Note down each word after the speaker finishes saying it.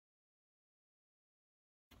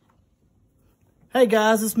Hey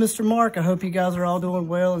guys, it's Mr. Mark. I hope you guys are all doing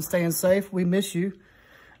well and staying safe. We miss you.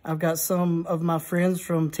 I've got some of my friends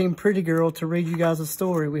from Team Pretty Girl to read you guys a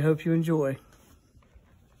story. We hope you enjoy.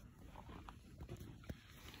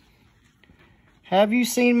 Have You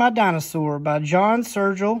Seen My Dinosaur by John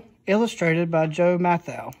Sergel, illustrated by Joe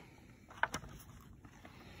Mathau.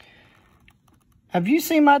 Have you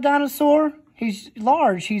seen my dinosaur? He's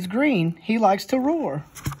large, he's green, he likes to roar.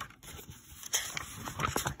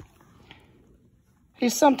 He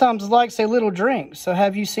sometimes likes a little drink, so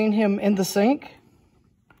have you seen him in the sink?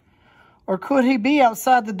 Or could he be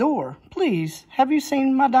outside the door? Please, have you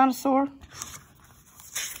seen my dinosaur?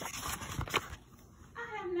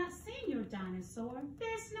 I have not seen your dinosaur.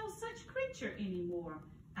 There's no such creature anymore.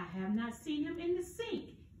 I have not seen him in the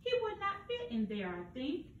sink. He would not fit in there, I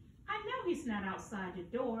think. I know he's not outside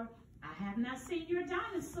the door. I have not seen your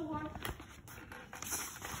dinosaur.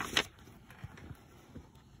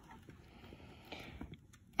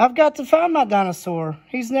 I've got to find my dinosaur.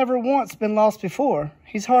 He's never once been lost before.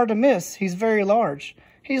 He's hard to miss. He's very large.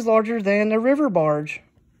 He's larger than a river barge.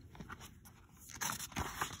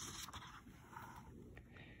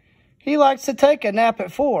 He likes to take a nap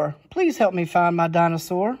at 4. Please help me find my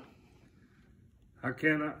dinosaur. I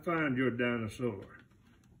cannot find your dinosaur.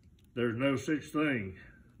 There's no such thing,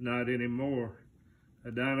 not anymore. A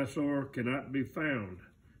dinosaur cannot be found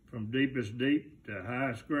from deepest deep to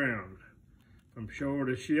highest ground. From shore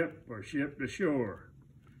to ship or ship to shore,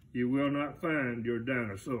 you will not find your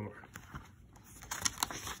dinosaur.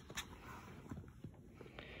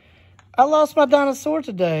 I lost my dinosaur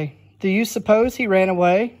today. Do you suppose he ran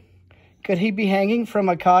away? Could he be hanging from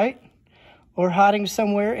a kite or hiding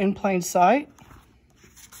somewhere in plain sight?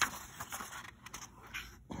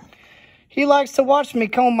 He likes to watch me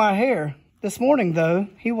comb my hair. This morning, though,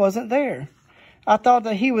 he wasn't there. I thought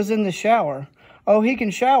that he was in the shower. Oh, he can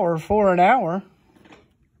shower for an hour.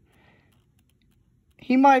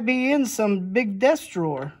 He might be in some big desk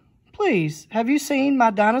drawer. Please, have you seen my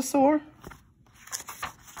dinosaur?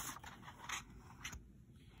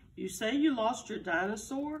 You say you lost your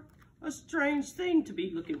dinosaur? A strange thing to be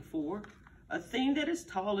looking for. A thing that is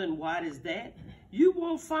tall and wide as that. You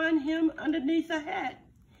won't find him underneath a hat.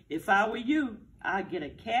 If I were you, I'd get a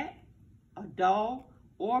cat, a dog,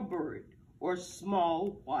 or a bird, or a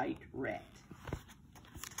small white rat.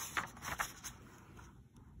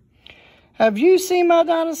 Have you seen my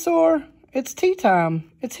dinosaur? It's tea time.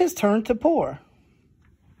 It's his turn to pour.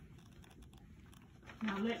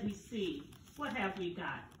 Now let me see. What have we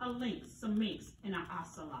got? A lynx, some minks, and an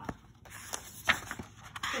ocelot.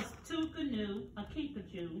 Plus 2 canoe, a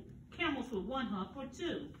kinkajou, camels with 1 hump or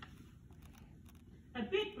 2. A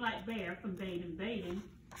big black bear from Baden-Baden.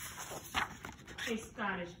 A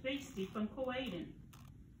Scottish beastie from Croydon.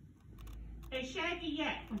 A shaggy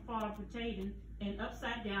yak from Far Britain, an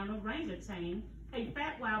upside down orangutan, a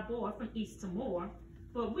fat wild boar from East Timor.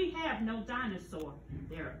 But we have no dinosaur.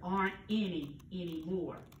 There aren't any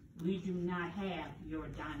anymore. We do not have your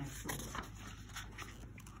dinosaur.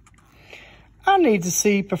 I need to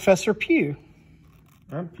see Professor Pugh.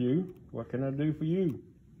 I'm Pew. What can I do for you?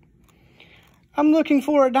 I'm looking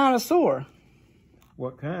for a dinosaur.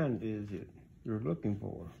 What kind is it you're looking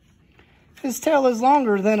for? His tail is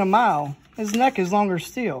longer than a mile. His neck is longer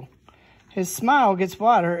still. His smile gets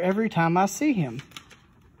wider every time I see him.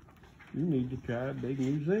 You need to try a big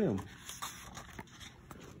museum.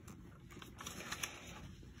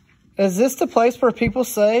 Is this the place where people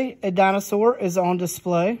say a dinosaur is on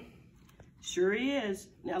display? Sure is.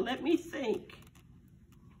 Now let me think.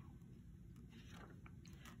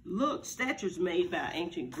 Look, statues made by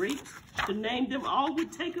ancient Greeks. To name them all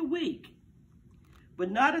would take a week. But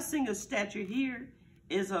not a single statue here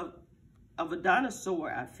is of a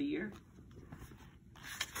dinosaur, I fear.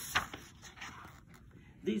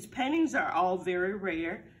 These paintings are all very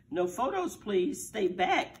rare. No photos, please. Stay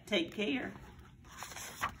back. Take care.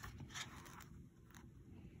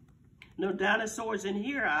 No dinosaurs in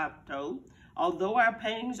here, I'm told, although our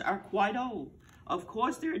paintings are quite old. Of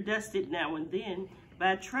course, they're dusted now and then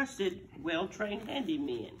by trusted, well-trained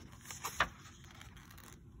handymen.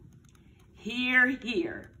 Here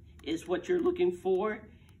is what you're looking for.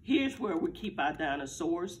 Here's where we keep our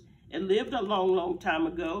dinosaurs. It lived a long, long time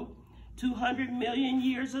ago, 200 million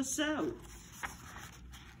years or so.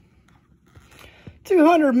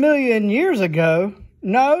 200 million years ago?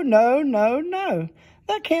 No.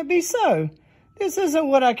 That can't be so. This isn't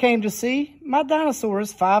what I came to see. My dinosaur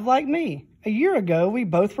is 5 like me. A year ago, we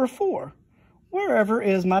both were 4. Wherever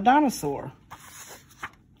is my dinosaur?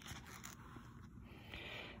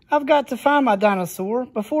 I've got to find my dinosaur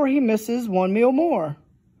before he misses 1 meal more.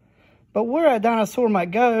 But where a dinosaur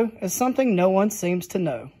might go is something no one seems to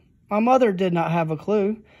know. My mother did not have a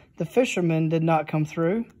clue. The fishermen did not come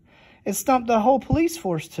through. It stumped the whole police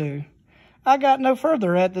force too. I got no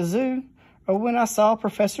further at the zoo, or when I saw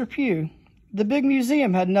Professor Pugh. The big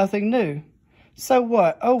museum had nothing new. So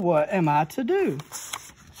what, oh what am I to do?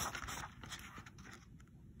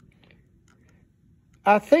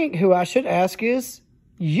 I think who I should ask is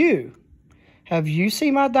you. Have you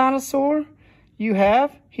seen my dinosaur? You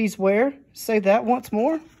have? He's where? Say that once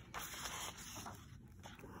more.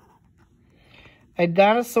 A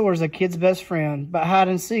dinosaur is a kid's best friend, but hide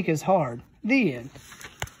and seek is hard. The end.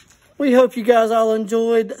 We hope you guys all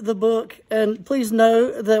enjoyed the book, and please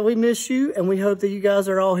know that we miss you, and we hope that you guys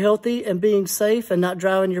are all healthy and being safe and not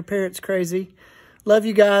driving your parents crazy. Love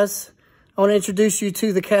you guys. I want to introduce you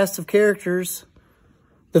to the cast of characters.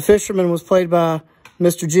 The fisherman was played by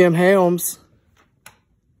Mr. Jim Helms.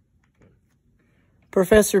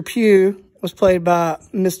 Professor Pugh was played by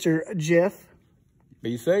Mr. Jeff.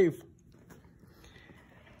 Be safe.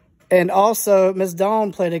 And also, Miss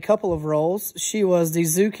Dawn played a couple of roles. She was the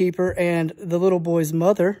zookeeper and the little boy's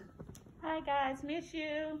mother. Hi, guys. Miss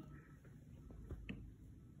you.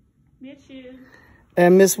 Miss you.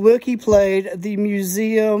 And Miss Wilkie played the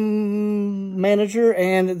museum manager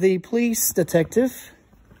and the police detective.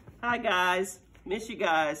 Hi, guys. Miss you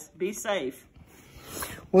guys. Be safe.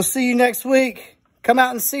 We'll see you next week. Come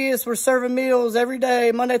out and see us. We're serving meals every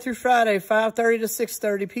day, Monday through Friday, 5:30 to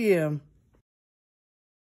 6:30 p.m.